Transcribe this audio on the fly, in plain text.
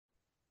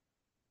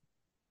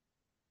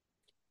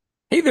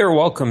Hey there,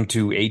 welcome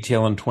to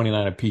ATL and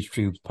 29, a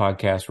Peachtree Hoops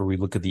podcast where we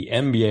look at the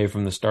NBA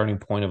from the starting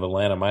point of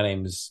Atlanta. My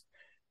name is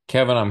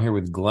Kevin. I'm here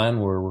with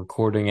Glenn. We're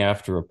recording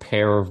after a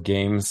pair of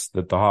games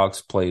that the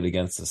Hawks played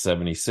against the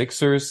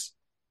 76ers.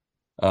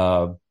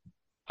 Uh,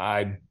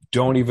 I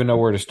don't even know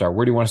where to start.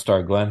 Where do you want to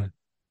start, Glenn?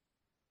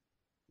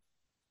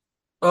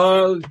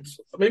 Uh,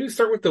 Maybe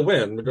start with the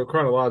win. We'll go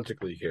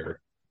chronologically here.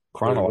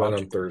 The win on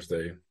Chronologically.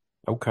 Thursday.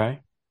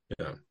 Okay.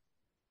 Yeah.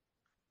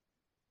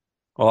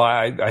 Well,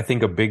 I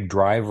think a big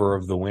driver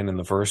of the win in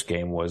the first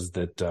game was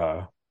that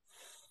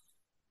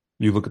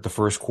you look at the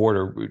first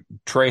quarter,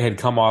 Trey had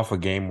come off a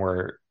game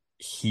where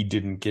he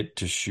didn't get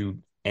to shoot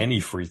any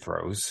free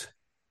throws.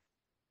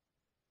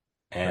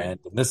 Right. And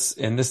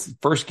in this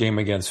first game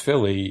against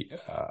Philly,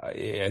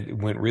 it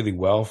went really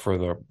well for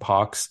the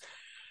Hawks.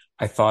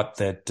 I thought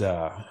that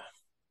the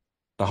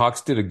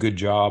Hawks did a good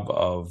job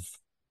of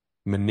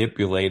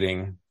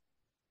manipulating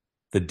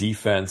the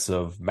defense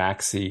of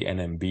Maxey and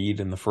Embiid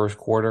in the first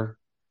quarter.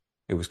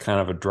 It was kind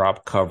of a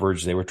drop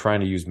coverage. They were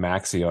trying to use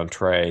Maxey on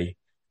Trey.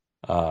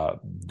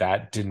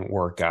 That didn't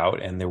work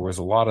out, and there was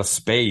a lot of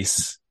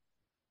space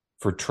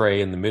for Trey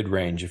in the mid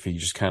range if he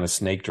just kind of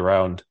snaked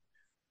around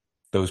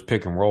those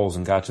pick and rolls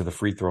and got to the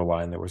free throw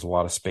line. There was a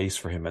lot of space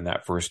for him in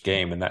that first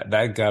game, and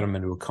that got him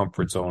into a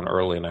comfort zone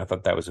early. And I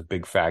thought that was a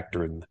big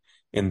factor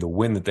in the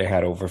win that they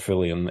had over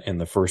Philly in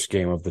the first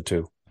game of the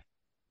two.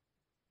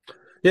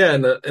 Yeah,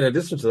 and in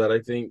addition to that, I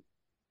think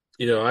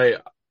I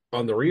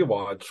on the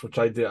rewatch, which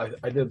I did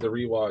the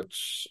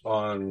rewatch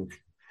on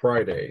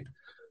Friday.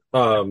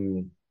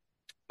 Um,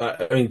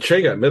 I mean,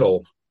 Che got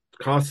middle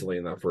constantly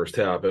in that first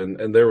half,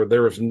 and there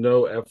was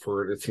no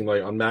effort. It seemed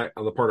like on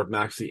the part of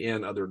Maxey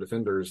and other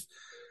defenders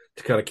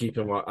to kind of keep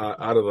him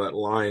out of that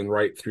line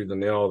right through the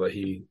nail that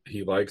he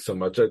likes so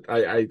much.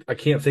 I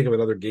can't think of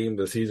another game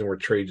this season where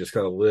Trey just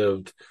kind of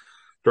lived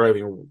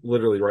driving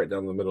literally right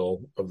down the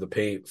middle of the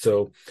paint.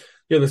 So,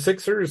 the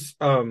Sixers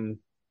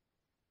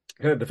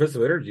kind of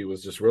defensive energy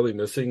was just really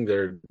missing.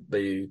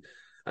 They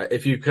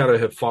if you kind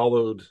of have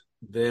followed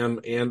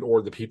them and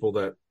or the people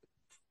that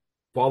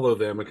follow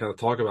them and kind of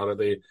talk about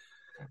it,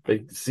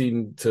 they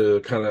seem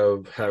to kind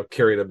of have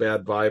carried a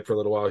bad vibe for a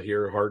little while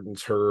here.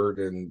 Harden's hurt,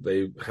 and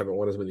they haven't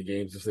won as many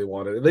games as they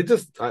wanted. They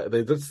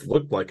just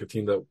looked like a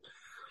team that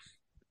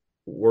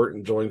weren't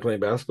enjoying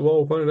playing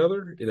basketball with one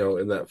another.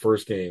 In that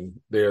first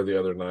game there the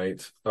other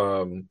night.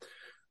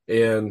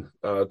 And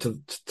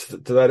to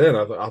that end,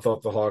 I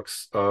thought the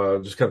Hawks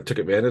just kind of took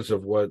advantage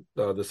of what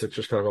the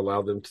Sixers kind of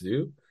allowed them to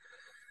do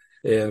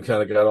and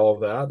kind of got all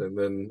of that. And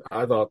then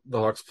I thought the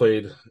Hawks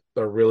played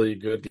a really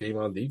good game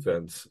on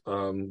defense.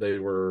 They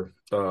were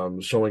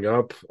showing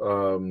up,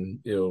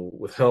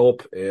 with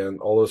help and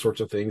all those sorts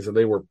of things. And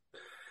they were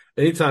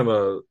anytime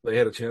they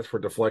had a chance for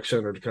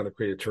deflection or to kind of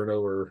create a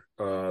turnover,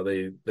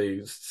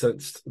 they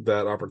sensed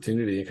that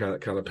opportunity and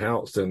kind of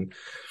pounced. And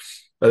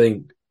I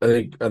think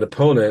an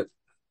opponent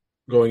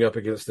going up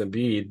against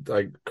Embiid,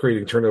 like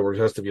creating turnovers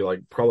has to be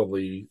like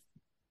probably,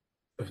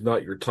 if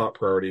not your top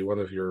priority, one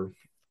of your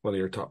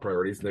top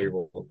priorities, and they're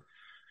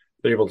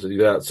able to do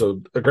that.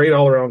 So a great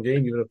all around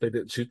game, even if they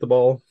didn't shoot the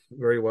ball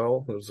very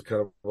well. It was a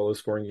kind of a low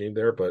scoring game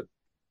there, but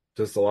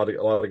just a lot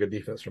of good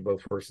defense from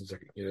both first and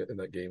second unit in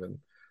that game, and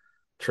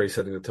Trey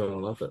setting the tone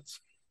on offense.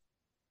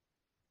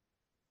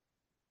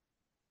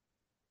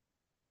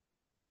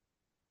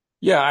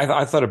 Yeah,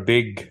 I thought a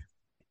big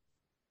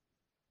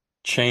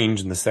change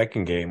in the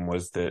second game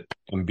was that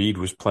Embiid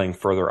was playing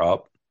further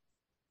up,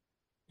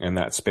 and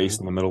that space in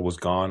Mm-hmm. the middle was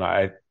gone.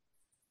 I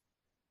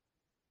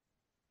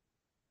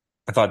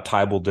thought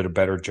Tybal did a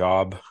better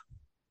job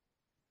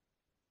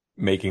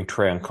making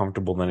Trey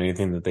uncomfortable than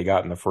anything that they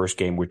got in the first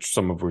game, which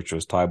some of which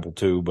was Tybal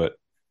too. But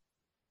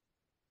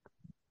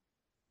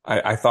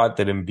I thought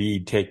that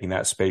Embiid taking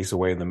that space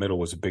away in the middle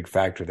was a big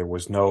factor. There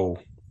was no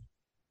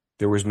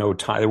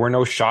time, there were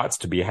no shots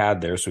to be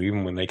had there. So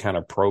even when they kind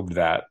of probed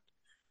that,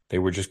 they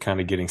were just kind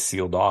of getting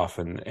sealed off.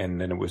 And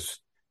then it was,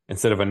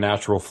 instead of a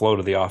natural flow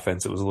to the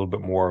offense, it was a little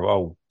bit more of,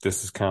 oh,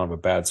 this is kind of a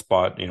bad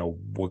spot.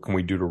 What can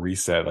we do to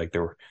reset? Like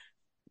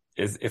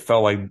it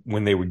felt like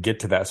when they would get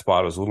to that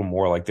spot, it was a little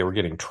more like they were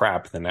getting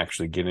trapped than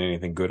actually getting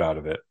anything good out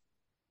of it.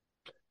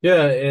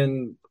 Yeah,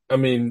 and I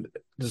mean,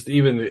 just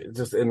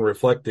in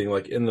reflecting,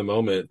 like in the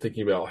moment,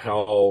 thinking about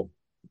how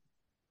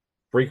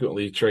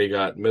frequently Trey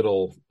got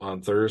middle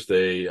on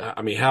Thursday.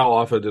 I mean, how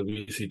often did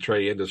we see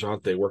Trey and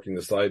DeJounte working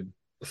the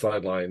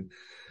sideline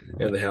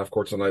in the half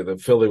court tonight?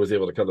 That Philly was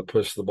able to kind of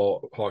push the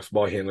ball, Hawks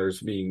ball handlers,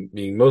 being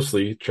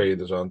mostly Trey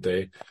and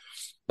DeJounte,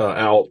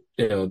 out,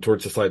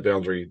 towards the side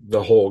boundary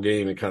the whole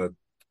game and kind of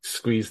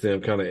squeezed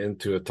them kind of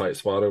into a tight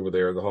spot over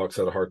there. The Hawks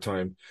had a hard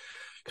time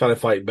kind of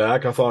fight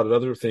back. I thought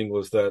another thing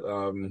was that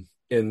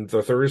in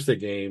the Thursday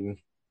game,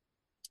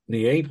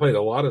 Niang played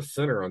a lot of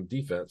center on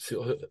defense.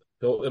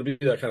 It'll be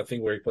that kind of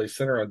thing where he plays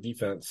center on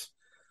defense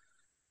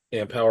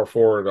and power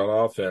forward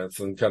on offense,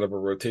 and kind of a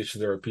rotation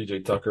there with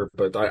PJ Tucker.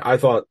 But I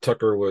thought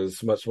Tucker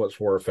was much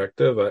more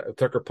effective.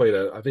 Tucker played,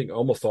 I think,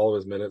 almost all of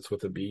his minutes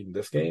with Embiid in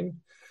this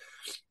game,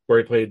 where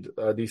he played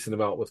a decent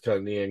amount with kind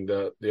of Niang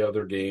the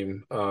other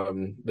game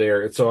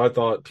there. And so I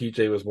thought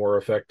PJ was more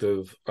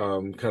effective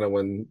kind of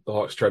when the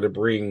Hawks tried to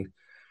bring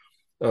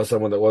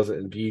someone that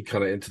wasn't Embiid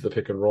kind of into the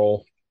pick and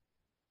roll.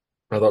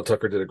 I thought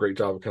Tucker did a great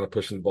job of kind of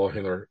pushing the ball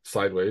handler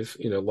sideways,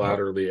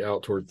 laterally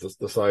out towards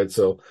the side.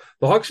 So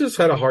the Hawks just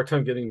had a hard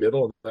time getting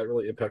middle, and that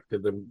really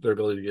impacted their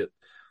ability to get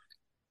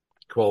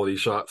quality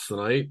shots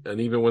tonight. And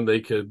even when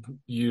they could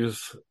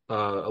use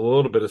a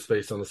little bit of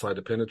space on the side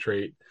to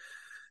penetrate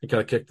and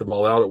kind of kick the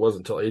ball out, it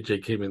wasn't until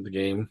AJ came in the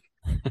game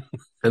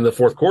in the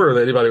fourth quarter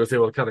that anybody was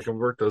able to kind of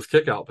convert those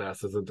kick out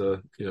passes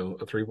into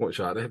a 3-point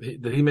shot.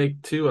 Did he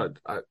make two?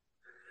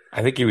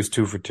 I think he was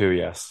 2 for 2.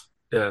 Yes.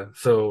 Yeah.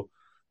 So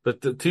the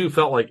two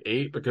felt like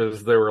 8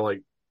 because there were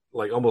like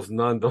almost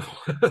none. Well,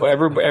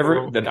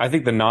 I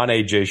think the non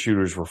AJ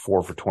shooters were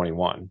 4 for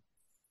 21.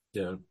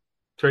 Yeah.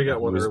 Trey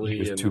got one early.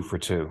 He was 2 for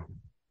 2.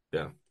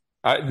 Yeah.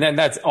 And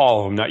that's all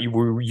of them. Not you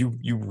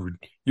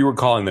were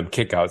calling them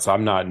kickouts. So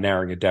I'm not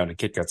narrowing it down to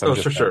kickouts. I'm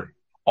just for sure.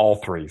 All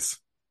threes.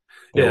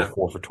 They were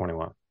 4 for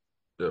 21.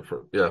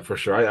 Yeah, for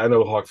sure. I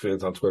know Hawks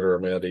fans on Twitter are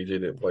mad AJ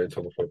didn't play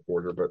until the fourth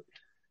quarter, but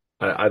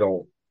I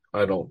don't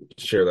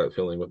share that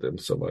feeling with them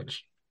so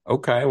much.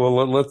 Okay, well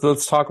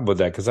let's talk about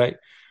that because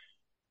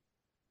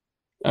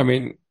I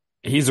mean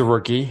he's a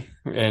rookie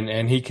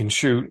and he can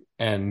shoot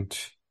and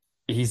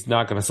he's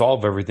not going to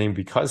solve everything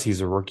because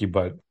he's a rookie,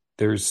 but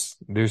there's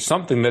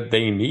something that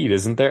they need,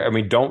 isn't there? I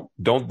mean,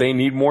 don't they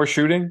need more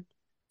shooting?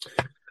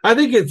 I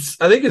think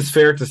it's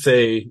fair to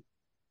say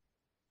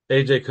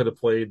AJ could have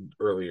played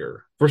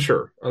earlier for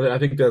sure. I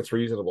think that's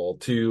reasonable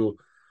to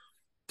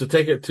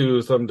take it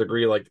to some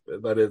degree, like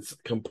that. It's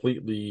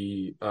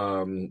completely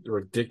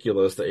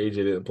ridiculous that AJ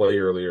didn't play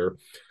earlier.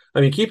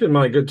 I mean, keep in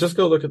mind, just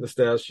go look at the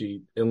stat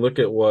sheet and look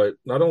at what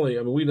not only.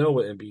 I mean, we know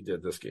what Embiid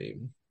did this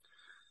game,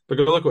 but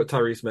go look at what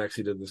Tyrese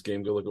Maxey did in this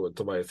game. Go look at what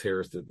Tobias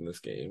Harris did in this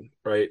game,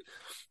 right?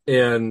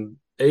 And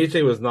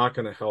AJ was not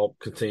going to help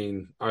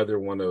contain either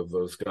one of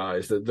those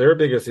guys. Their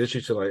biggest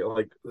issue tonight,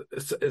 like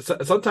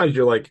sometimes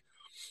you're like,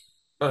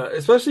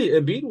 especially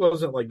Embiid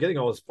wasn't like getting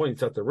all his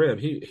points at the rim.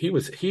 He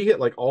hit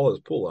like all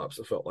his pull ups.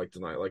 It felt like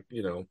tonight, like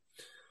he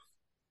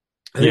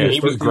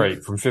was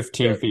great from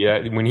 15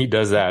 feet. When he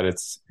does that,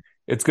 it's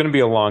going to be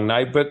a long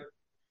night,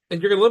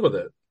 and you're going to live with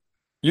it.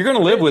 You're going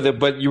to live with it,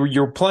 but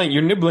you're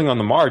nibbling on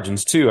the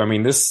margins too. I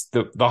mean,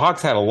 the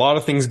Hawks had a lot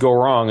of things go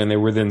wrong, and they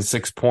were within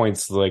 6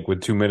 points, like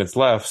with 2 minutes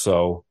left.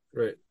 So,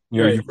 right,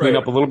 you clean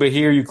up a little bit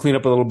here, you clean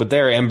up a little bit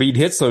there. Embiid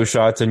hits those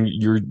shots, and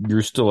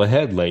you're still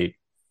ahead late.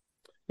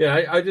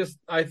 Yeah,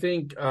 I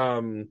think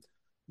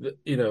they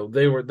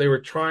were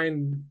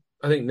trying.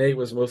 I think Nate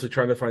was mostly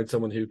trying to find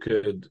someone who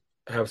could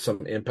have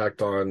some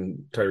impact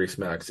on Tyrese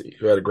Maxey,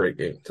 who had a great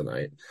game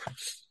tonight.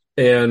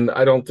 And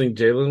I don't think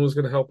Jalen was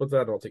going to help with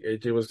that. I don't think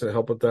AJ was going to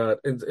help with that.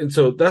 And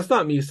so that's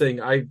not me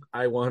saying I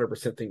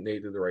 100% think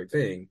Nate did the right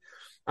thing.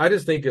 I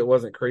just think it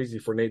wasn't crazy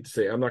for Nate to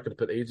say, I'm not going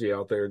to put AJ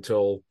out there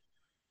until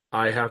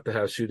I have to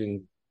have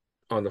shooting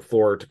on the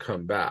floor to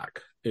come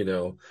back.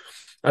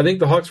 I think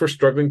the Hawks were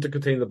struggling to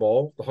contain the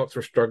ball. The Hawks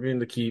were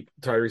struggling to keep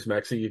Tyrese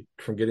Maxey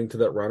from getting to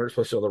that runner,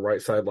 especially on the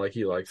right side like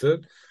he likes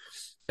it.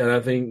 And I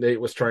think Nate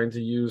was trying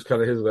to use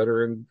kind of his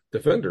veteran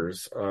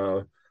defenders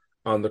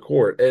on the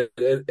court.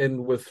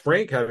 And with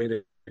Frank having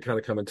to kind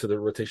of come into the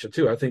rotation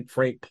too, I think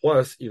Frank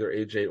plus either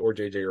AJ or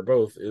JJ or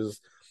both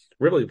is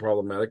really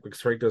problematic because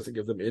Frank doesn't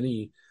give them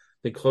anything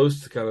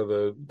close to kind of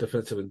the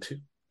defensive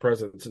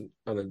presence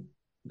on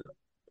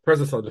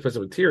the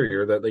defensive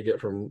interior that they get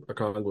from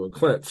Okongwu and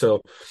Clint.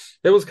 So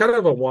it was kind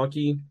of a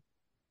wonky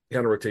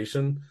kind of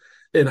rotation.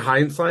 In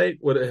hindsight,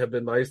 would it have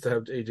been nice to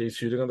have AJ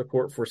shooting on the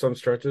court for some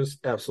stretches?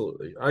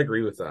 Absolutely. I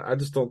agree with that.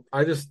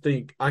 I just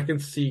think I can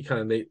see kind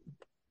of Nate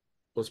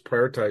was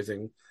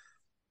prioritizing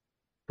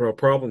from a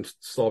problem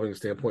solving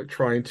standpoint,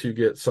 trying to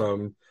get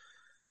some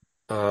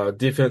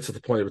defense at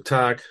the point of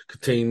attack,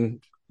 contain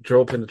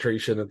drill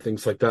penetration and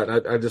things like that.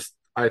 And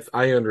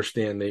I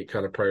understand Nate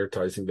kind of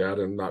prioritizing that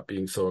and not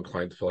being so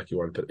inclined to feel like you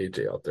want to put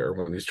AJ out there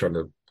when he's trying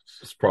to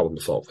problem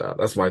to solve that.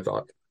 That's my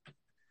thought.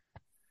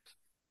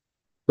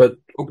 But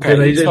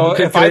okay, so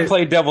if I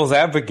play devil's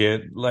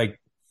advocate, like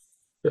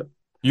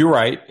you're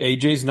right,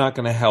 AJ's not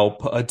going to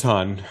help a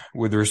ton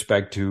with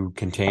respect to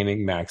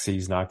containing Maxey.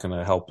 He's not going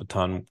to help a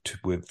ton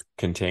with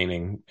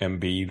containing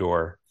Embiid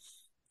or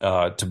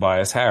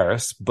Tobias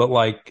Harris. But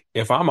like,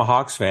 if I'm a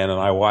Hawks fan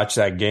and I watch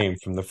that game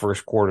from the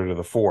first quarter to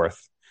the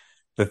fourth,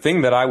 the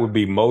thing that I would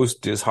be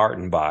most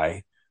disheartened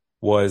by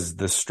was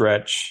the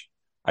stretch.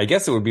 I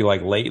guess it would be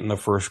like late in the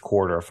first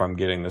quarter if I'm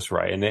getting this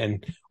right. And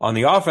then on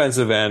the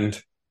offensive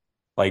end,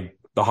 like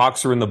the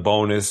Hawks are in the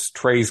bonus.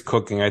 Trey's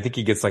cooking. I think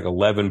he gets like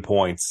 11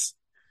 points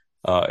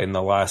in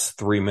the last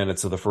 3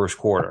 minutes of the first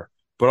quarter.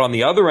 But on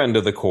the other end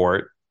of the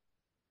court,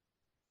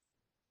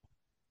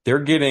 they're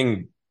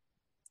getting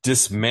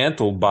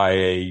dismantled by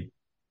a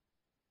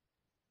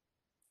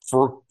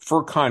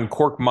Furkan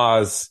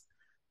Korkmaz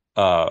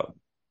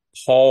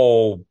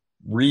Paul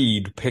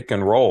Reed pick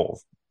and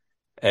roll.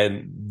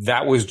 And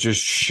that was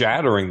just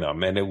shattering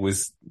them. And it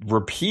was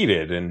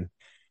repeated. And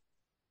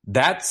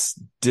that's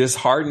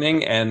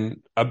disheartening.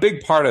 And a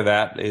big part of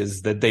that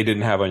is that they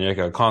didn't have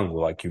Onyeka Okongwu,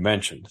 like you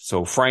mentioned.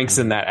 So Frank's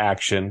in that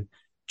action.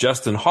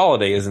 Justin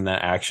Holiday is in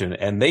that action,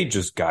 and they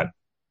just got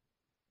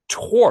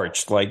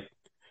torched. Like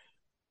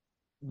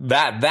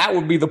that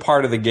would be the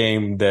part of the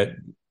game that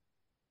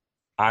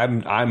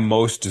I'm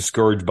most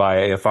discouraged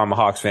by if I'm a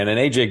Hawks fan. And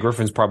AJ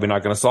Griffin's probably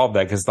not going to solve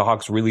that because the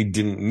Hawks really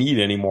didn't need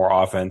any more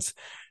offense.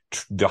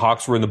 The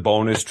Hawks were in the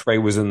bonus. Trey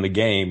was in the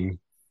game.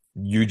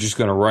 You're just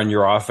going to run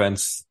your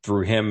offense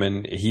through him,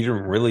 and he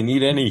didn't really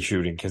need any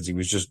shooting because he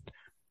was just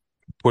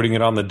putting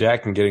it on the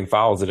deck and getting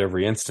fouls at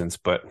every instance.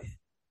 But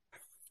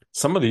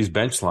some of these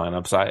bench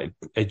lineups,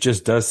 it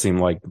just does seem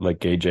like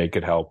AJ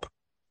could help.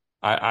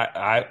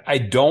 I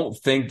don't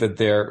think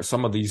that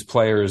some of these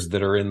players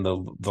that are in the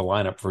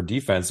lineup for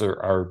defense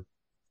are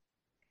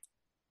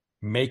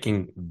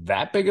making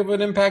that big of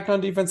an impact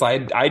on defense.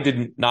 I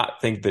did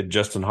not think that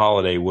Justin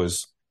Holiday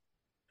was.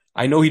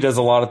 I know he does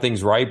a lot of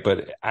things right,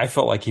 but I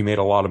felt like he made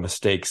a lot of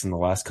mistakes in the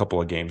last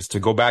couple of games. To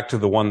go back to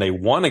the one they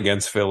won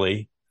against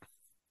Philly,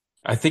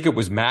 I think it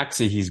was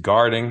Maxey he's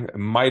guarding. It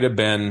might have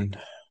been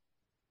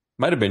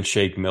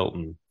Shake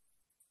Milton,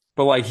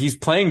 but like he's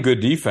playing good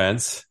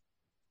defense.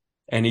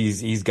 And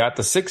he's got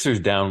the Sixers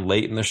down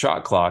late in the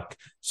shot clock.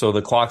 So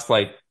the clock's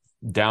like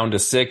down to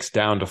 6,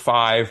 down to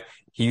 5.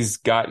 He's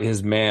got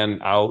his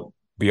man out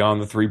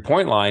beyond the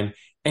 3-point line,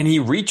 and he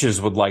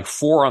reaches with like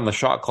 4 on the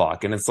shot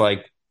clock. And it's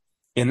like,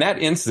 in that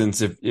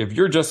instance, if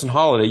you're Justin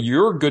Holiday,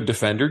 you're a good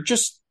defender,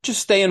 just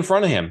stay in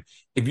front of him.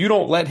 If you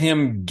don't let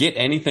him get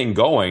anything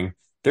going,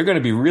 they're going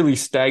to be really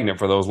stagnant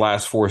for those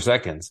last 4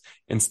 seconds.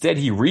 Instead,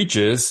 he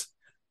reaches,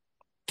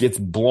 gets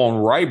blown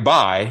right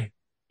by,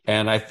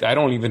 and I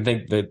don't even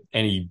think that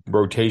any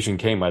rotation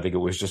came. I think it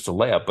was just a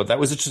layup, but that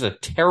was just a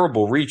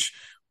terrible reach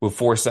with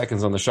 4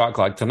 seconds on the shot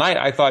clock. Tonight,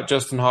 I thought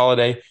Justin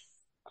Holiday,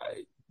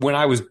 when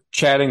I was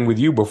chatting with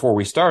you before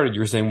we started, you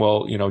were saying,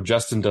 well,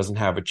 Justin doesn't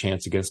have a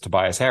chance against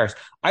Tobias Harris.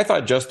 I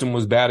thought Justin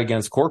was bad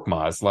against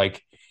Korkmaz.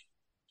 Like,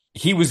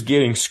 he was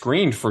getting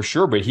screened for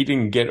sure, but he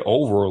didn't get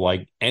over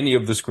like any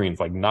of the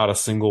screens, like not a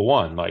single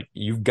one. Like,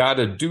 you've got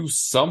to do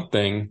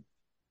something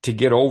to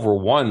get over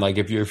one. Like,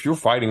 if you're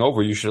fighting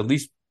over, you should at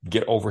least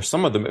get over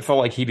some of them. It felt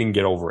like he didn't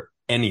get over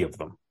any of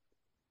them.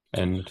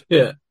 And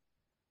yeah,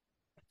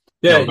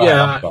 no,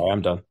 yeah. I'm sorry,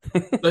 I'm done.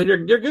 No, you're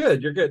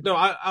good. You're good. No,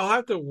 I'll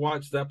have to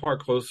watch that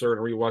part closer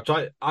and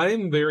rewatch.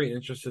 I'm very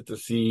interested to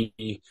see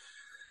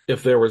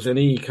if there was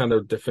any kind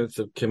of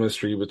defensive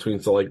chemistry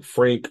between, so like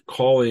Frank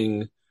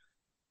calling,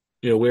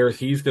 where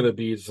he's going to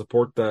be to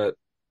support that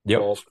Yep.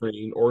 ball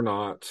screen or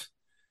not,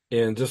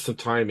 and just some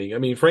timing. I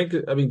mean, Frank.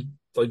 I mean,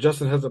 like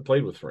Justin hasn't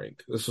played with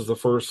Frank. This was the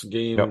first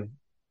game. Yep.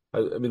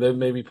 I mean, they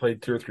maybe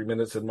played 2 or 3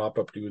 minutes in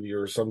mop-up duty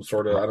or some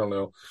sort of, Right. I don't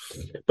know.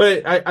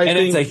 But I And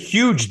think it's a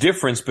huge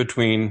difference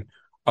between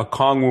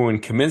Okongwu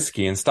and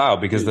Kaminsky in style,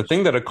 because the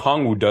thing that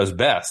Okongwu does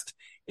best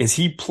is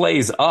he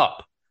plays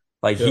up.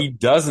 Like, yeah, he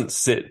doesn't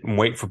sit and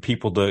wait for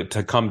people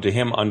to come to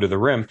him under the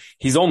rim.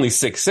 He's only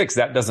 6'6".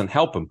 That doesn't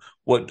help him.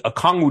 What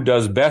Okongwu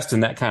does best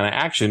in that kind of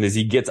action is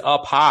he gets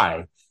up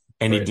high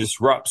and he right.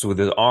 disrupts with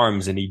his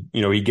arms, and he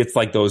gets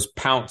like those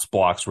pounce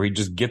blocks where he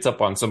just gets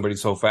up on somebody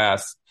so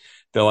fast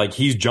that like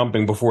he's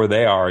jumping before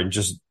they are and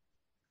just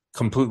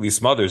completely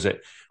smothers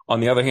it. On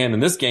the other hand, in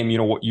this game,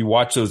 you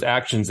watch those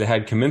actions that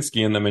had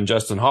Kaminsky in them and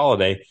Justin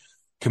Holiday.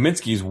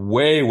 Kaminsky's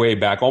way, way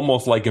back,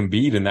 almost like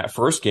Embiid in that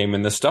first game,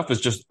 and this stuff is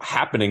just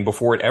happening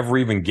before it ever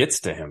even gets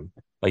to him.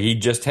 Like,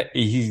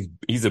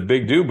 he's a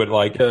big dude, but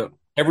like Yeah.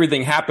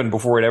 everything happened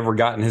before it ever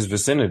got in his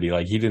vicinity.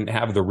 Like, he didn't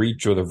have the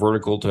reach or the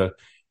vertical to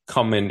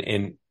come in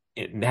and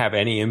have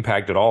any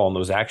impact at all on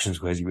those actions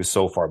because he was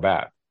so far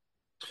back.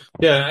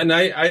 Yeah, and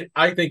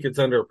I think it's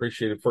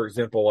underappreciated. For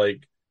example,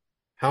 like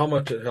how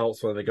much it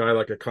helps when a guy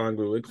like a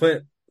Kongu, and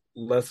Clint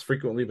less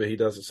frequently, but he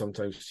does it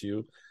sometimes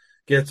too,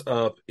 gets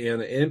up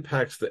and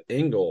impacts the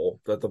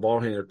angle that the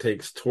ball handler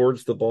takes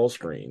towards the ball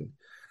screen.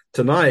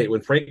 Tonight, when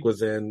Frank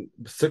was in,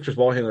 Sixers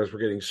ball handlers were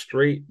getting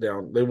straight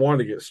down. They wanted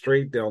to get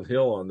straight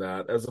downhill on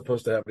that, as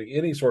opposed to having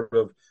any sort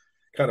of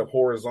kind of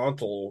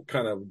horizontal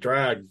kind of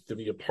drag to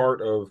be a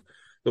part of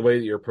the way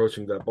that you're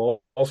approaching that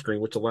ball screen,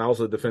 which allows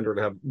the defender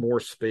to have more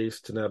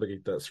space to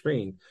navigate that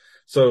screen.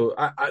 So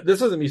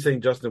this isn't me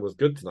saying Justin was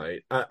good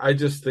tonight. I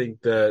just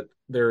think that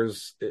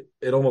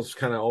it almost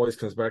kind of always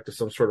comes back to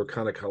some sort of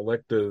kind of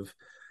collective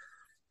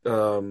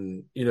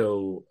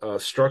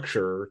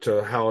structure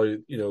to how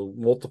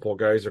multiple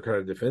guys are kind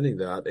of defending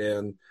that.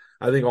 And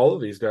I think all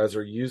of these guys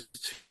are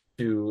used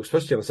to,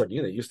 especially on the second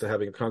unit, used to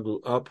having a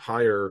Kongu up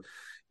higher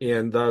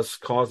and thus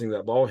causing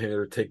that ball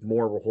handler to take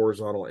more of a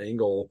horizontal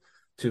angle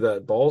to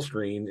that ball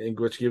screen, in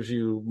which gives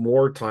you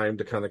more time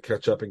to kind of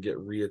catch up and get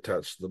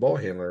reattached to the ball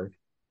handler.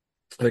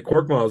 And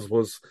Korkmaz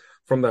was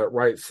from that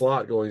right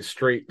slot going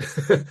straight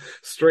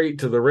straight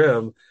to the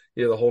rim,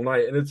 the whole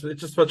night. And it's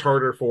just much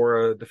harder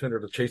for a defender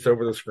to chase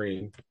over the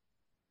screen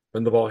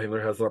when the ball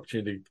handler has an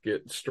opportunity to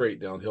get straight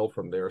downhill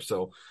from there.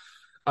 So,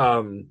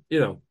 I'm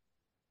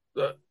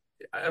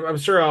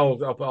sure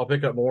I'll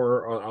pick up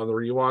more on the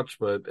rewatch,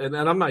 but and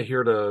I'm not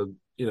here to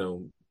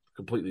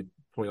completely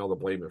point all the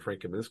blame at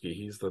Frank Kaminsky.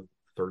 He's the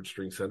third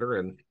string center,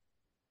 and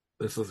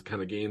this is the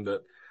kind of game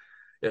that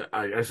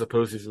I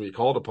suppose he's going to be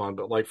called upon.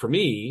 But like for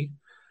me,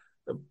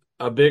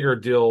 a bigger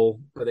deal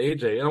than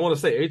AJ. And I want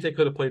to say AJ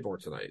could have played more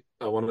tonight.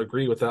 I want to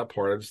agree with that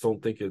part. I just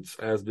don't think it's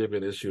as big of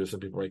an issue as some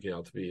people are making it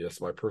out to be.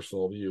 That's my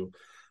personal view.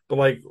 But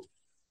like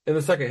in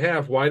the second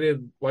half, why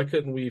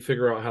couldn't we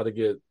figure out how to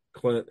get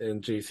Clint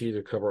and JC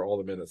to cover all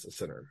the minutes at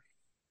center?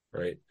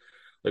 Right?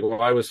 Like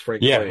why was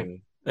Frank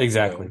playing?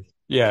 Exactly.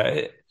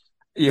 Yeah.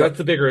 That's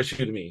the bigger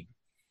issue to me.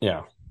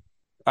 Yeah.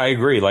 I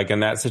agree. Like in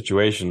that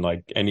situation,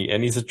 like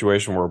any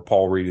situation where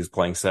Paul Reed is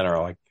playing center,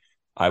 like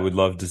I would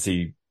love to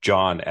see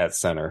John at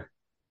center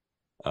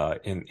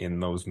in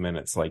those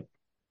minutes. Like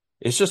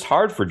it's just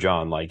hard for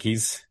John. Like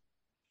he's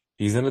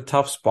in a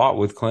tough spot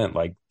with Clint.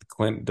 Like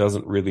Clint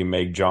doesn't really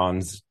make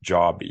John's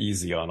job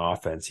easy on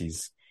offense.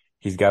 He's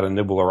got to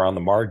nibble around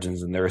the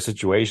margins, and there are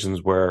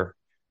situations where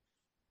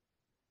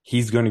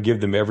he's going to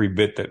give them every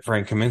bit that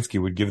Frank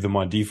Kaminsky would give them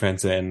on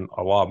defense and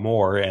a lot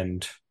more.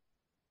 And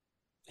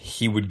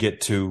he would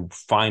get to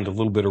find a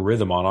little bit of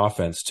rhythm on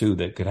offense too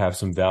that could have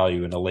some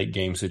value in a late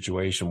game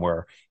situation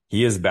where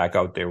he is back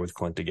out there with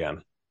Clint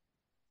again.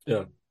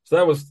 Yeah. So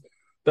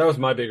that was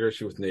my bigger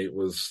issue with Nate,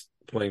 was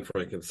playing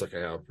Frank in the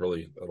second half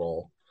really at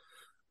all.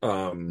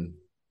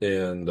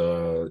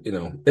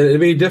 It'd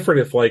be different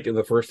if like in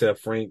the first half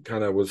Frank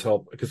kind of was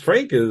help, because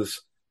Frank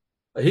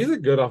he's a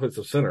good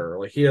offensive center.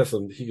 Like he's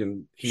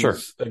Sure.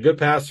 a good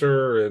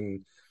passer,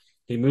 and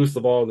he moves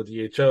the ball in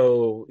the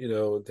DHO,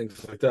 and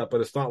things like that.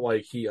 But it's not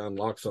like he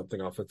unlocked something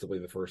offensively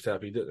in the first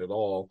half. He didn't at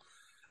all.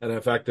 And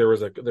in fact, there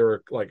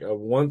were like a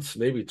once,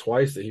 maybe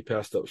twice that he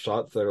passed up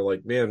shots that are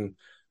like, man,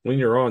 when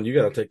you're on, you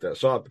got to take that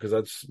shot, because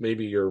that's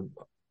maybe your,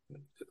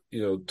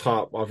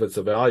 top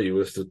offensive value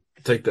is to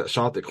take that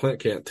shot that Clint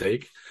can't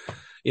take.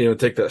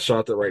 Take that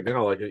shot that right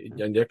now, like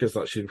Onyeka's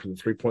not shooting from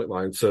the 3-point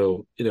line.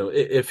 So,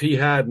 if he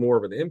had more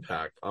of an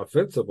impact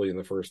offensively in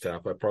the first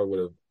half, I probably would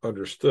have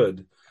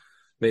understood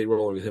Nate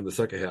rolling with him the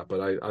second half.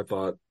 But I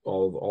thought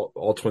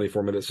all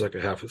 24 minutes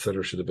second half at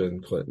center should have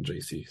been Clint and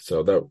JC.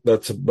 So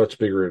that's a much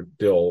bigger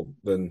deal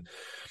than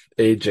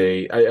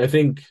AJ. I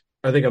think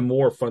a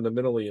more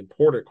fundamentally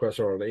important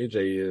question on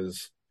AJ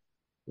is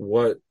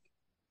what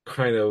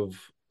kind of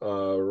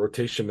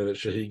rotation minutes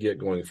should he get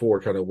going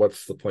forward? Kind of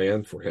what's the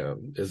plan for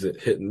him? Is it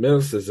hit and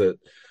miss? Is it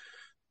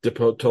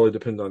totally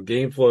dependent on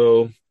game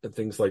flow and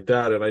things like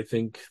that? And I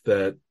think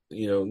that,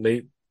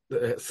 Nate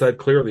said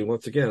clearly,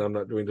 once again, I'm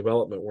not doing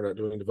development. We're not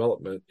doing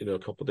development, a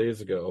couple of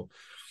days ago.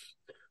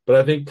 But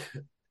I think,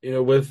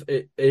 with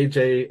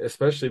AJ,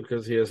 especially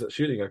because he has that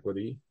shooting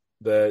equity,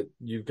 that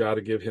you've got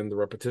to give him the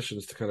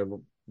repetitions to kind of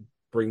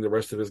bring the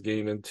rest of his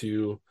game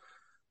into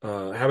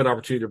have an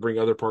opportunity to bring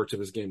other parts of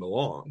his game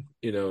along,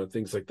 and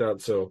things like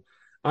that. So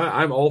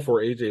I'm all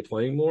for AJ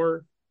playing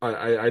more.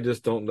 I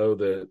just don't know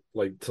that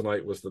like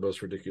tonight was the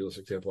most ridiculous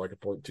example I could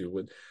point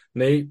to.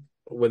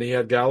 When he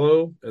had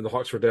Gallo and the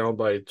Hawks were down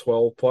by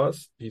 12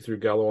 plus, he threw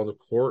Gallo on the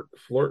court.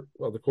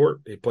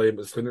 He played him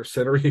as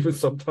center even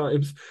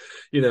sometimes,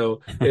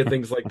 and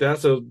things like that.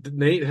 So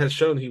Nate has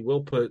shown he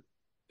will put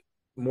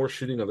more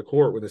shooting on the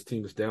court when his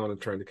team is down and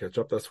trying to catch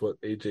up. That's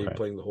what AJ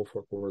playing the whole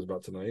fourth quarter is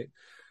about tonight.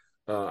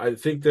 I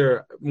think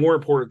they're more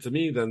important to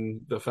me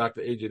than the fact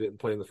that AJ didn't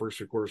play in the first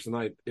three quarters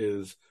tonight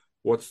is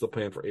what's the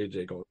plan for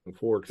AJ going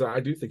forward? Because I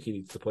do think he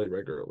needs to play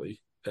regularly.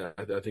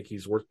 I think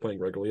he's worth playing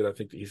regularly, and I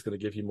think that he's going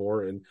to give you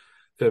more in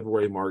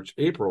February, March,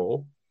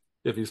 April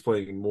if he's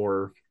playing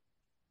more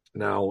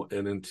now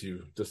and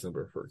into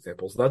December, for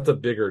example. So that's a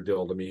bigger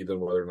deal to me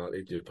than whether or not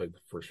AJ played the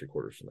first three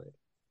quarters tonight.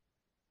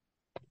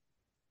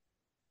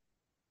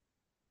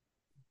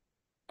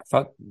 I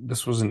thought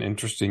this was an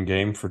interesting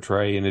game for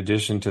Trey. In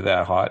addition to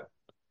that hot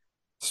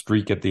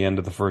streak at the end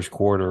of the first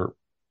quarter,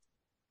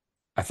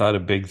 I thought a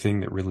big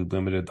thing that really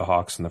limited the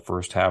Hawks in the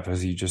first half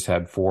is he just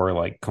had 4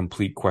 like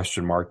complete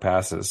question mark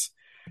passes,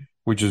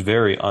 which is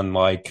very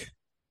unlike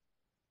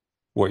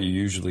what you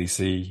usually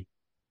see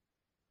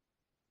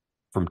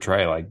from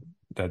Trey. Like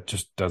that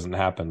just doesn't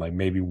happen. Like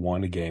maybe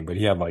 1 a game, but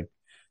he had like,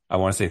 I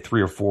want to say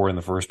 3 or 4 in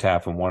the first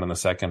half and 1 in the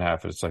second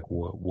half. It's like,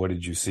 what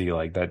did you see?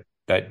 Like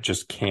that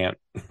just can't,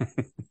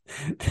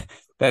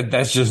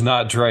 that's just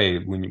not Trey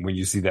when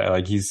you see that.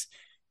 Like he's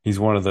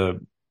one of the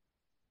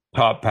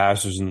top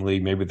passers in the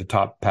league, maybe the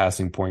top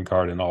passing point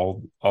guard in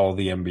all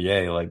the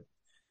NBA. Like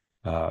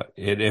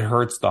it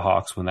hurts the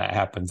Hawks when that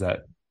happens.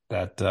 That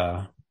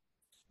the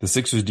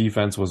Sixers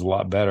defense was a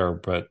lot better,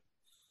 but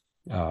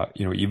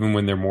even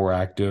when they're more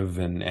active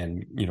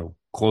and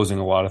closing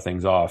a lot of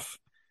things off,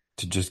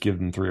 to just give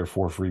them 3 or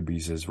 4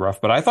 freebies is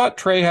rough. But I thought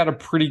Trey had a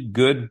pretty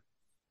good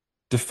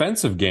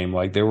defensive game.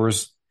 Like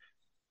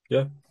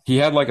he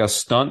had like a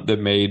stunt that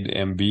made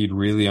Embiid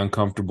really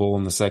uncomfortable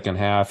in the second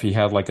half. He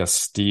had like a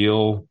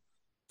steal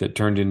that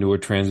turned into a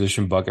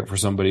transition bucket for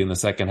somebody in the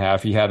second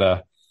half. He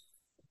had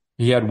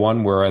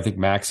one where I think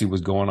Maxey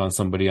was going on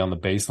somebody on the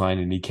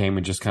baseline and he came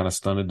and just kind of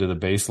stunted to the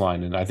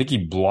baseline. And I think he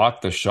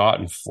blocked the shot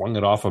and flung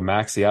it off of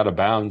Maxey out of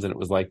bounds. And it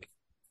was like,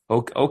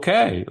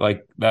 okay,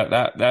 like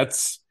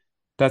that's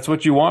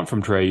what you want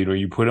from Trey.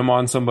 You put him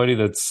on somebody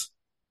that's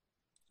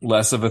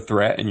less of a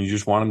threat, and you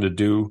just want him to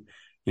do,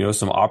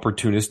 some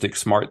opportunistic,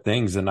 smart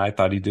things. And I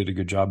thought he did a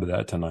good job of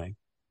that tonight.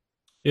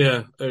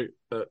 Yeah,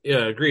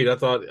 yeah, agreed. I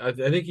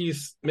think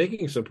he's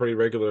making some pretty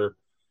regular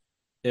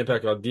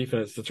impact on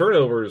defense. The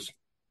turnovers,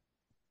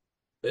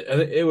 I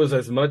think it was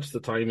as much the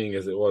timing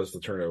as it was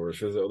the turnovers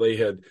because they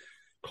had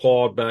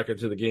clawed back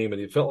into the game, and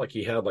he felt like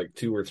he had like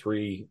two or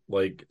three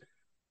like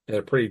in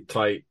a pretty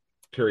tight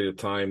period of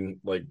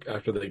time, like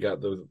after they got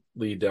the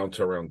lead down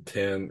to around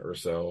 10 or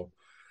so.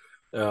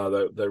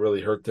 That really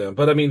hurt them.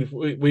 But I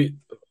mean,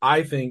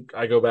 I think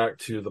I go back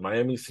to the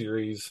Miami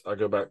series, I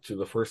go back to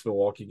the first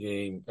Milwaukee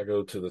game, I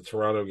go to the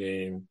Toronto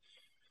game,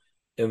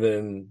 and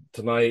then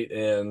tonight,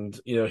 and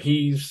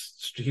he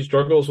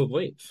struggles with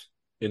length,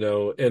 in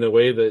a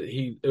way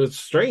that it was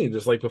strange.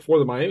 It's like before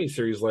the Miami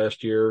series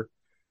last year,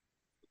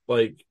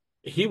 like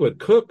he would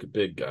cook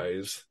big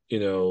guys,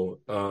 so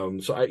I'm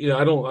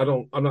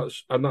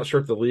not sure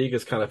if the league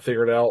has kind of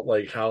figured out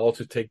like how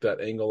to take that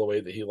angle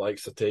away that he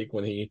likes to take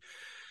when he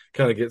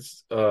kind of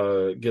gets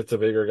a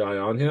bigger guy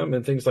on him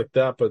and things like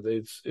that. But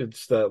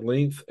it's that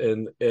length,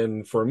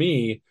 and for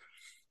me,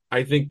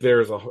 I think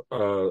there's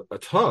a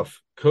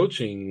tough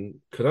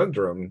coaching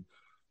conundrum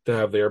to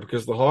have there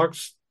because the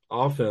Hawks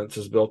offense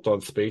is built on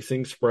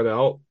spacing, spread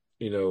out,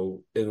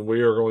 and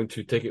we are going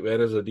to take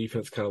advantage of the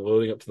defense kind of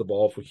loading up to the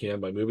ball if we can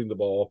by moving the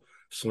ball,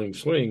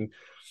 swing.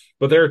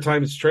 But there are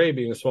times Trey,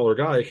 being a smaller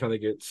guy, kind of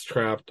gets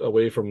trapped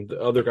away from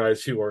the other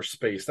guys who are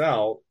spaced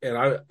out.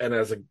 And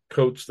as a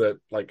coach that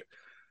like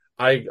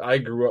I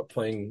grew up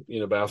playing,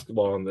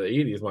 basketball in the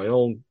 80s, my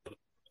own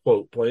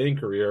quote playing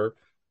career.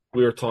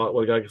 We were taught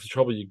when a guy gets in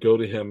trouble, you go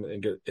to him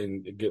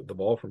and get the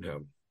ball from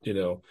him,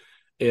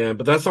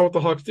 but that's not what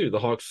the Hawks do. The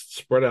Hawks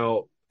spread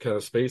out, kind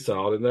of space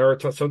out, and there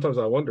are sometimes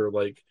I wonder,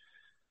 like,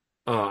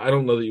 I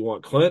don't know that you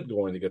want Clint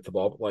going to get the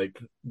ball, but like,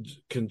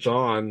 can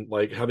John,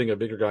 like having a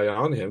bigger guy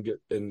on him,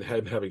 get and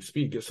him having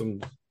speed, get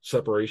some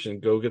separation,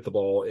 go get the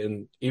ball,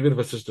 and even if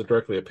it's just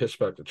directly a pitch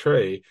back to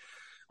Trey,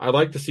 I'd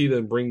like to see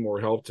them bring more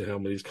help to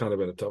him when he's kind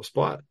of in a tough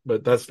spot.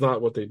 But that's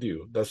not what they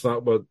do. That's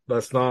not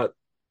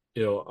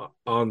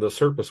on the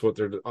surface what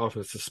their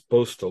offense is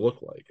supposed to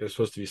look like. It's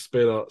supposed to be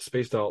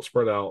spaced out,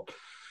 spread out,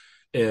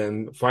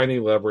 and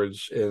finding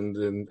leverage and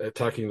then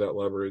attacking that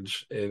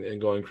leverage and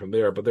going from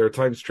there. But there are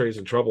times Trey's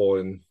in trouble,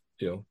 and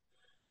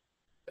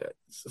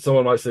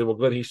someone might say, "Well,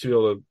 Glenn, he should be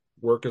able to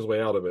work his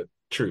way out of it."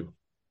 True,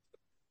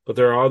 but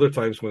there are other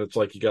times when it's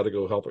like you got to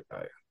go help a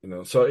guy.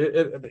 So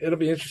it'll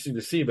be interesting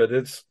to see, but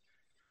it's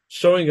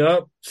showing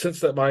up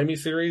since that Miami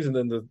series, and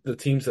then the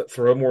teams that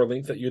throw more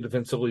length at you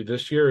defensively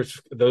this year,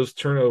 those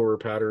turnover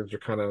patterns are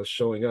kind of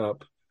showing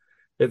up.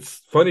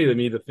 It's funny to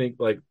me to think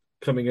like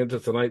coming into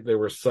tonight, they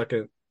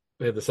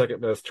had the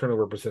second best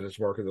turnover percentage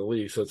mark in the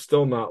league. So it's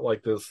still not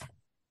like this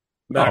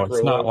Oh,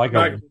 it's not like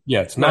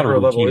it's not a macro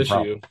level routine issue,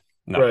 problem.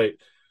 No. right?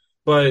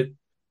 But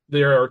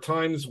there are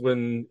times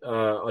when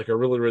like a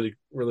really, really,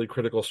 really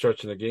critical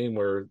stretch in a game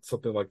where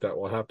something like that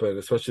will happen,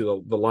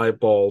 especially the live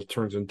ball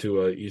turns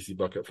into an easy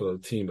bucket for the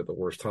team at the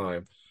worst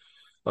time.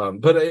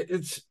 But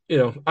it's,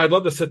 I'd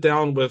love to sit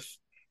down with,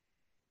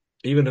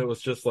 even if it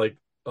was just like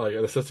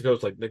an assistant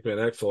coach like Nick Van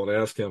Exel,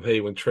 and ask him,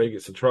 hey, when Trey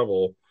gets in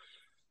trouble,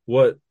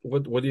 what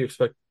do you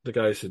expect the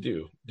guys to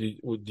do? Do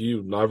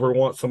you never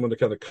want someone to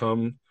kind of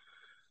come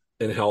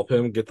and help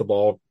him get the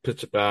ball,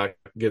 pitch it back,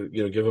 give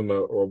him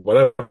or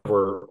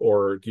whatever,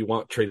 or do you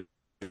want Trey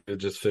to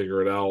just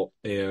figure it out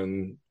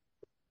and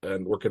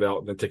work it out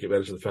and then take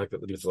advantage of the fact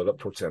that the defense led up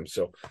towards him?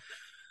 So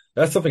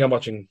that's something I'm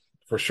watching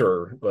for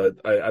sure,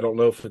 but I don't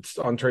know if it's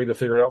on Trey to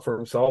figure it out for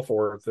himself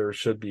or if there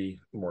should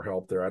be more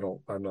help there.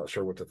 I'm not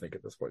sure what to think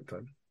at this point in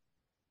time.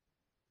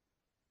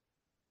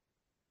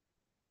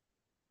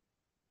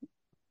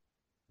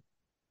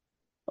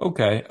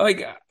 Okay.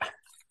 Like,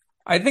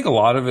 I think a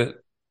lot of it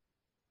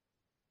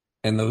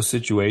in those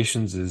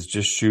situations is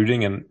just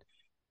shooting. And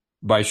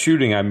by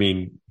shooting, I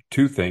mean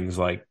two things.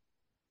 Like,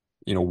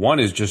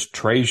 one is just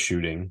Trey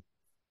shooting.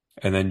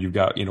 And then you've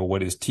got,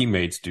 what his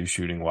teammates do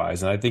shooting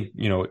wise. And I think,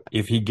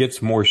 if he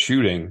gets more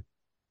shooting,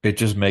 it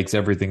just makes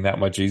everything that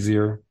much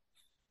easier.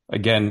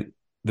 Again,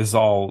 this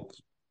all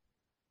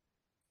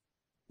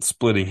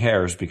splitting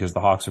hairs because the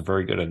Hawks are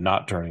very good at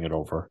not turning it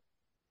over.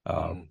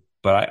 Mm.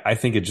 But I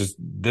think it just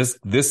this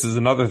is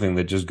another thing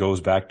that just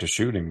goes back to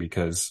shooting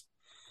because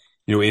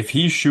if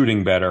he's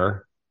shooting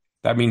better,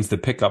 that means the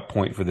pickup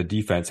point for the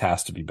defense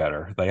has to be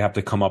better. They have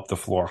to come up the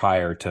floor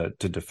higher to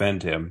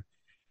defend him,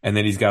 and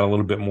then he's got a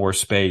little bit more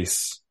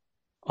space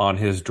on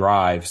his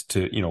drives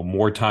to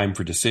more time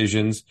for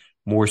decisions,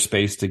 more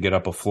space to get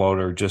up a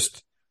floater,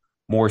 just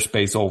more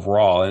space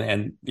overall,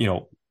 and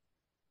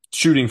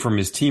shooting from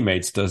his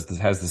teammates has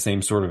the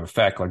same sort of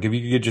effect. Like if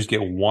you could just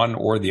get one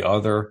or the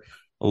other,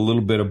 a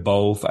little bit of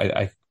both,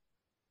 I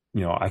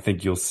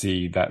think you'll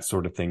see that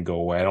sort of thing go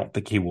away. I don't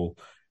think he will,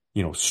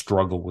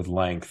 struggle with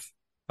length.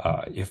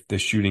 If the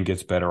shooting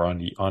gets better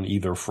on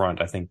either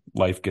front, I think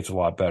life gets a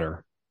lot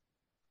better.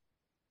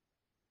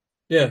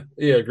 Yeah,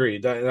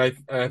 agreed. And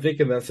I think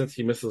in that sense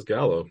he misses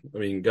Gallo. I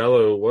mean,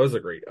 Gallo was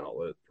a great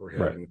outlet for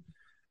Right. him,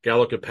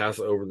 Gallo could pass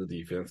it over the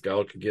defense.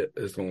 Gallo could get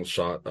his own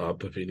shot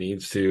up if he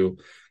needs to.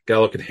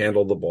 Gallo could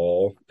handle the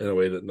ball in a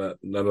way that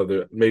none of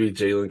the maybe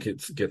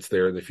Jalen gets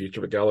there in the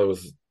future, but Gallo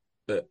was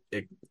an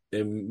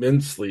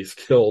immensely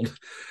skilled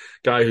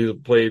guy who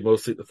played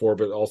mostly at the four,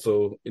 but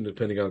also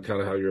depending on kind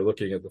of how you're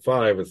looking at the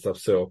five and stuff.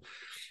 So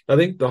I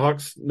think the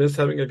Hawks miss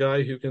having a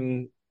guy who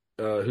can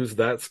who's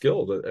that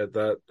skilled at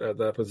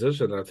that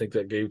position. And I think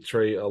that gave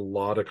Trae a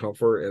lot of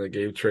comfort, and it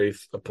gave Trae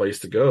a place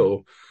to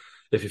go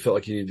if he felt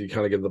like he needed to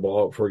kind of get the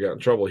ball before he got in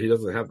trouble. He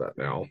doesn't have that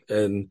now.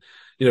 And,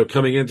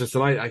 coming into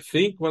tonight, I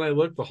think when I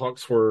looked, the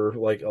Hawks were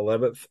like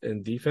 11th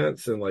in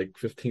defense and like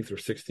 15th or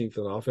 16th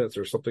in offense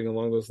or something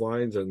along those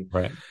lines. And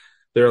Right.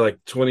 they're like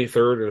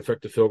 23rd in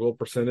effective field goal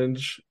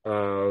percentage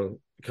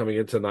coming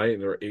in tonight,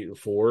 and they're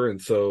 8-4. And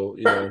so,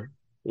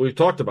 we've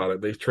talked about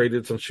it. They've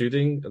traded some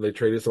shooting and they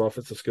traded some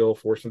offensive skill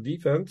for some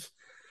defense.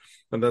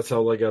 And that's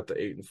how they got to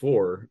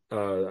 8-4.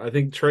 I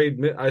think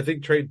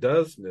Trae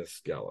does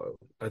miss Gallo.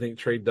 I think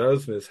Trae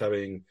does miss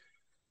having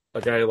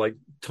a guy like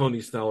Tony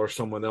Snell or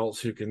someone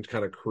else who can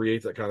kind of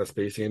create that kind of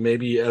spacing. And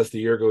maybe as the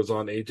year goes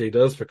on, AJ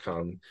does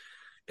become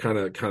kind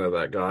of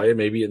that guy. And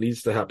maybe it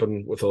needs to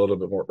happen with a little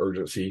bit more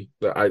urgency.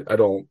 That I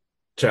don't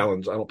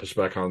push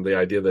back on the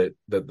idea that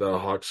the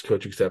Hawks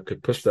coaching staff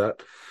could push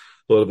that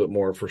a little bit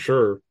more for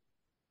sure.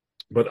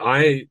 But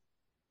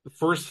the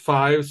first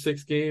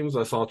 5-6 games,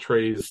 I saw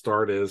Trae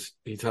start as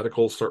he's had a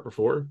cold start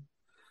before.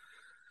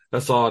 I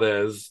saw it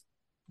as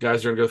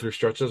guys are going to go through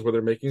stretches where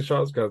they're making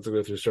shots, guys are going to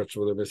go through stretches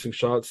where they're missing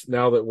shots.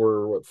 Now that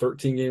we're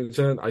 13 games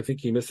in, I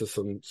think he misses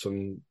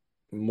some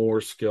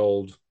more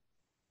skilled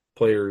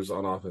players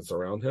on offense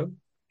around him,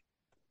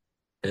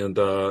 and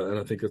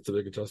I think that's a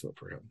big adjustment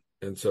for him.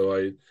 And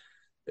so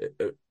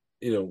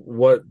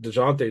what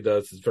DeJounte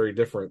does is very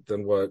different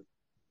than what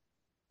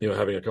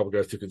having a couple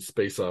guys who can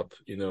space up,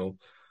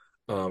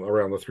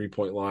 around the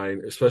 3-point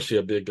line, especially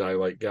a big guy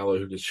like Gallo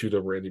who can shoot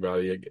over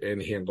anybody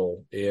and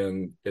handle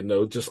and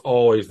just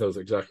always knows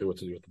exactly what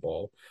to do with the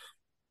ball.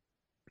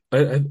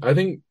 I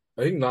think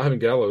not having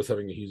Gallo is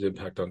having a huge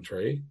impact on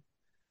Trae,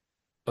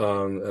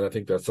 and I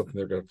think that's something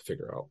they're going to have to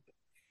figure out.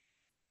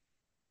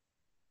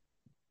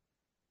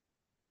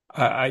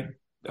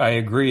 I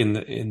agree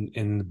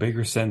in the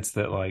bigger sense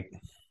that like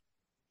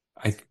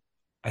I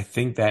I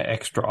think that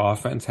extra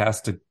offense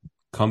has to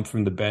come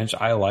from the bench.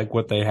 I like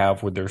what they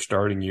have with their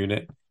starting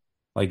unit.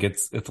 Like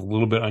it's a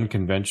little bit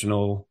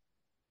unconventional.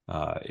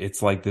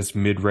 It's like this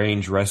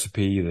mid-range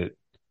recipe that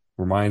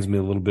reminds me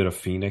a little bit of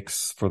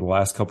Phoenix for the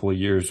last couple of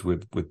years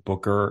with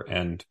Booker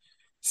and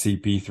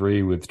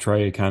CP3 with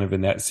Trae kind of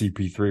in that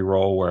CP3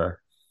 role where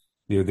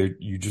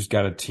you just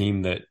got a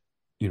team that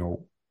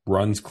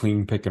runs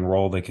clean pick and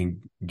roll. They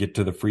can get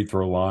to the free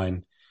throw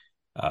line.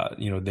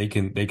 They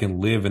can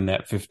live in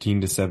that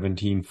 15 to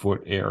 17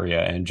 foot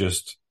area and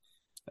just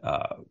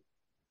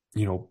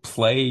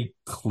play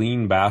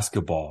clean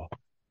basketball.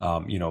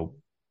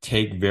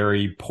 Take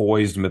very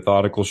poised,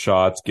 methodical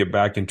shots, get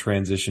back in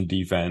transition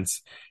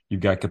defense.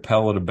 You've got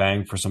Capella to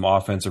bang for some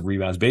offensive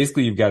rebounds.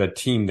 Basically, you've got a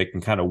team that can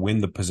kind of win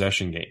the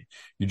possession game.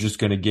 You're just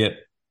going to get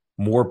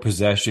more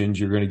possessions.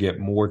 You're going to get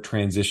more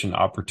transition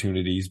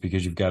opportunities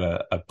because you've got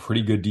a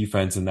pretty good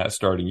defense in that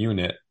starting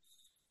unit.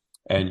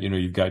 And,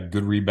 you've got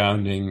good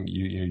rebounding.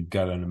 You've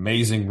got an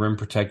amazing rim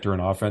protector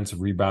and offensive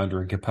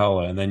rebounder in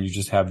Capella. And then you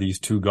just have these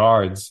two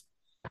guards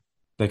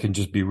that can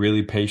just be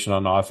really patient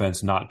on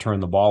offense, not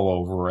turn the ball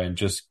over, and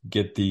just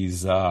get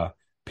these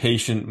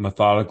patient,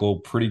 methodical,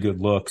 pretty good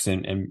looks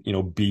and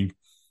be,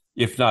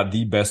 if not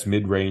the best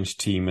mid-range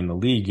team in the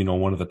league,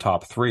 one of the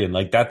top three. And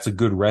like, that's a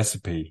good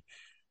recipe.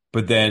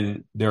 But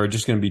then there are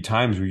just going to be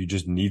times where you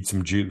just need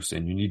some juice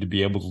and you need to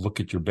be able to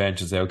look at your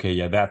bench and say, okay,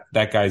 yeah,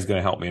 that guy's going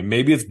to help me. And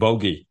maybe it's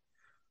Bogey.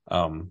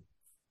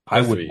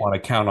 I wouldn't want to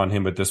count on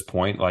him at this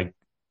point. Like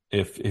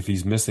if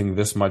he's missing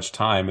this much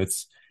time,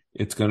 it's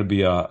going to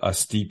be a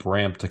steep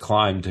ramp to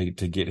climb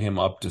to get him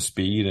up to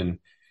speed, and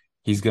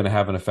he's going to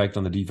have an effect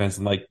on the defense.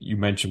 And like you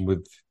mentioned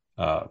with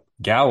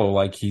Gallo,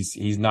 like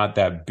he's not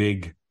that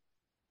big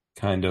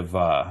kind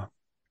of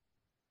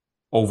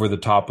over the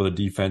top of the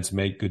defense,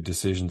 make good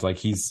decisions. Like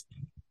he's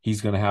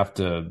going to have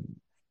to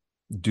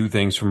do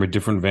things from a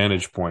different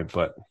vantage point,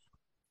 but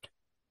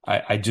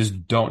I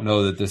just don't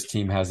know that this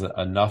team has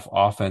enough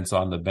offense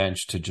on the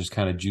bench to just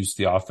kind of juice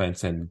the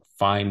offense and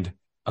find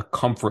a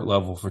comfort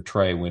level for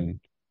Trae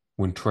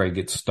when Trae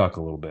gets stuck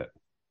a little bit.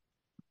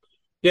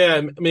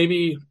 Yeah,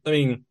 maybe. I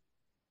mean,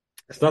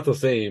 it's not the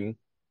same,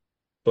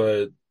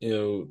 but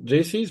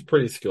JC's a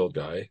pretty skilled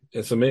guy,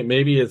 and so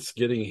maybe it's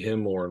getting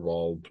him more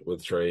involved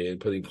with Trae and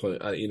putting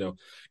Clint.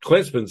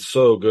 Clint's been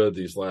so good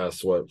these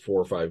last 4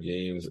 or 5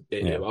 games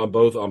on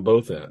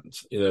both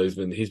ends. He's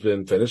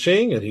been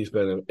finishing and he's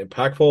been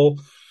impactful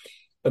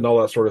and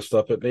all that sort of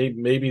stuff. But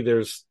maybe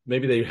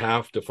they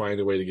have to find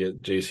a way to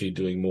get JC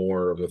doing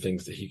more of the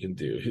things that he can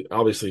do.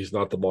 Obviously, he's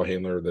not the ball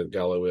handler that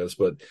Gallo is,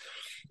 but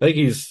I think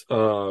he's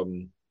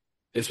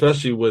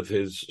especially with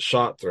his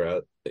shot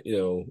threat,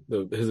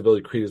 his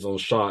ability to create his own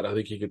shot. I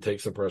think he could take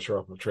some pressure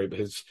off of Trae.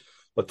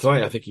 But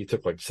tonight, I think he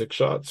took like 6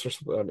 shots or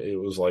something. I mean, it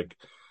was like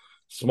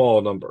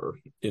small number,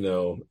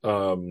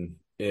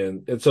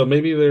 and so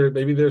maybe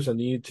there's a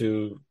need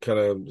to kind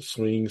of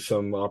swing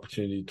some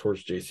opportunity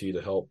towards JC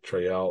to help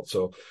Trey out.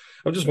 So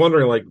I'm just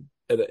wondering, like,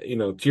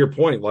 to your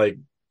point, like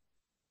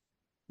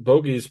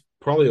Bogey's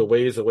probably a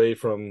ways away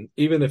from,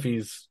 even if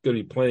he's going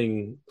to be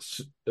playing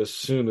as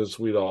soon as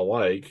we'd all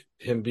like,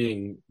 him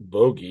being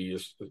Bogey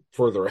is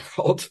further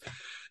out,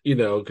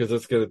 because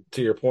it's going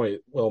to your point,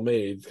 well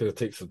made, it's going to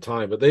take some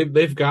time, but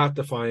they've got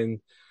to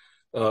find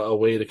a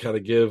way to kind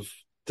of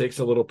takes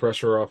a little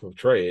pressure off of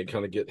Trey and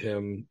kind of get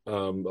him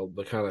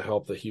the kind of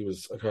help that he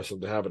was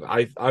accustomed to having.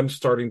 I'm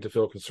starting to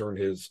feel concerned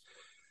his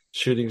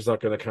shooting's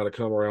not going to kind of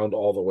come around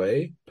all the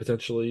way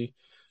potentially,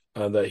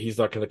 that he's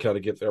not going to kind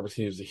of get the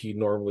opportunities that he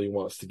normally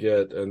wants to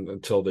get, and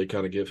until they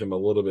kind of give him a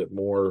little bit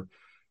more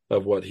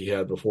of what he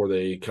had before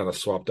they kind of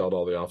swapped out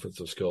all the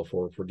offensive skill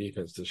for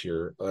defense this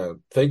year.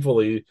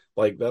 Thankfully,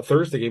 like that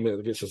Thursday game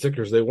against the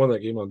Sixers, they won that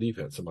game on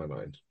defense in my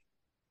mind,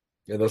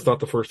 and that's not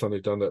the first time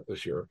they've done that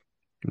this year.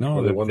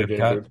 No, They won the they've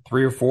game. got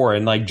 3 or 4,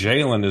 and like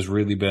Jalen has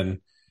really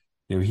been,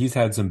 he's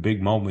had some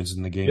big moments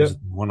in the games Yeah, that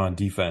he won on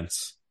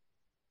defense.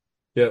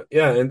 yeah,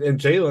 and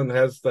Jalen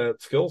has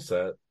that skill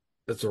set.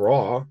 It's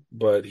raw,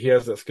 but he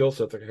has that skill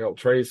set that can help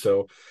Trey.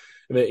 So,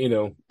 I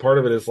mean, part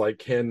of it is like,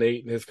 can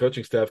Nate and his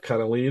coaching staff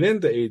kind of lean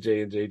into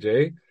AJ and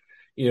JJ,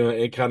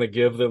 and kind of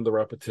give them the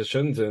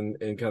repetitions and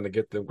kind of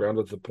get them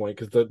grounded to the point,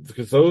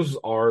 because those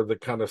are the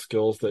kind of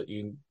skills that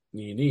you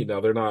need.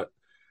 Now they're not.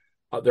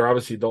 They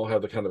obviously don't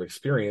have the kind of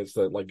experience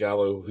that like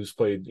Gallo, who's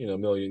played a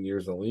million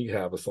years in the league,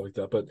 have and stuff like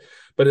that.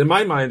 But in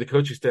my mind, the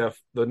coaching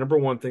staff, the number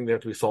one thing they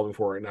have to be solving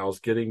for right now is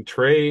getting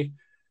Trey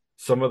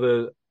some of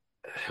the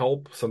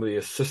help, some of the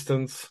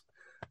assistance,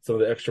 some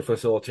of the extra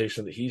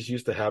facilitation that he's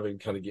used to having,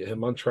 kind of get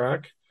him on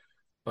track.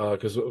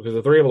 Because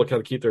if they're able to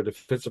kind of keep their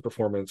defensive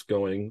performance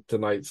going,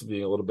 tonight's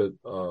being a little bit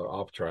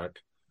off track,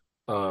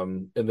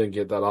 and then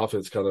get that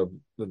offense kind of,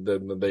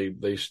 then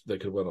they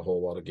could win a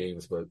whole lot of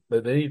games. But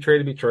they need Trey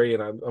to be Trey,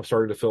 and I'm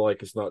starting to feel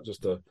like it's not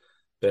just a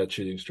bad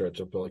shooting stretch.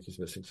 I feel like he's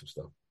missing some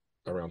stuff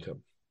around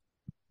him.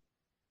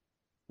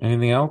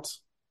 Anything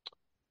else?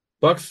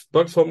 Bucks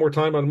one more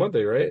time on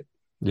Monday, right?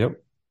 Yep.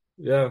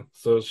 Yeah,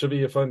 so it should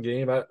be a fun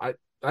game.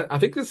 I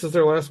think this is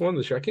their last one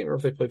this year. I can't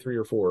remember if they play 3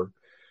 or 4,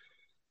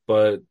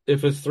 but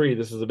if it's 3,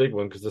 this is a big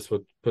one, because this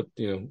would put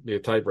be a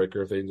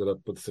tiebreaker if they ended up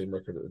with the same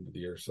record at the end of the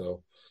year.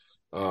 So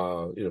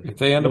If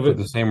they end up with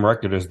the same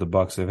record as the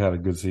Bucks, they've had a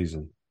good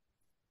season.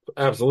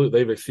 absolutely,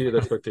 they've exceeded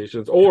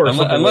expectations, or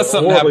something Unless went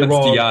something horribly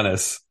happens to wrong.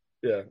 Giannis.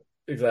 Yeah,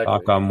 exactly.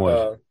 Knock on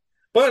wood.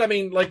 But I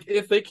mean, like,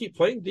 if they keep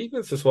playing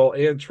defense as well,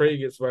 and Trey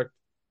gets back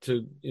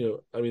to,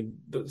 I mean,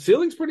 the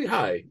ceiling's pretty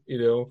high.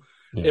 Yeah.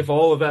 If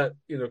all of that,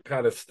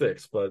 kind of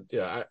sticks. But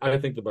yeah, I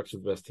think the Bucks are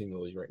the best team in the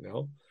league right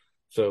now.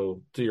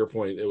 So to your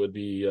point, it would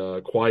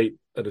be quite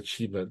an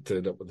achievement to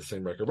end up with the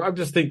same record. But I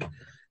just think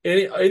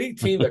any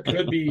team that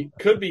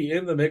could be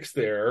in the mix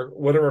there,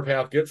 whatever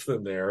path gets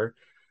them there,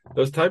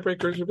 those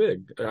tiebreakers are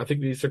big. I think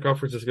the Eastern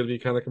Conference is going to be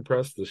kind of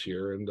compressed this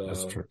year, and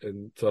That's true.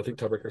 and so I think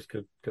tiebreakers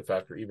could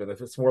factor, even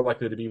if it's more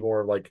likely to be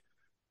more like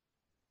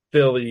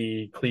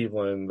Philly,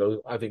 Cleveland.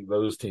 I think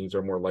those teams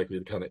are more likely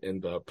to kind of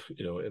end up,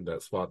 in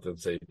that spot than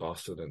say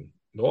Boston and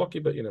Milwaukee.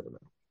 But you never know.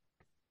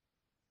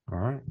 All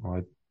right. Well,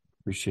 I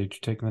appreciate you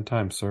taking the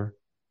time, sir.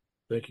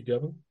 Thank you,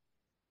 Kevin.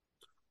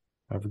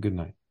 Have a good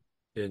night.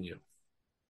 And you.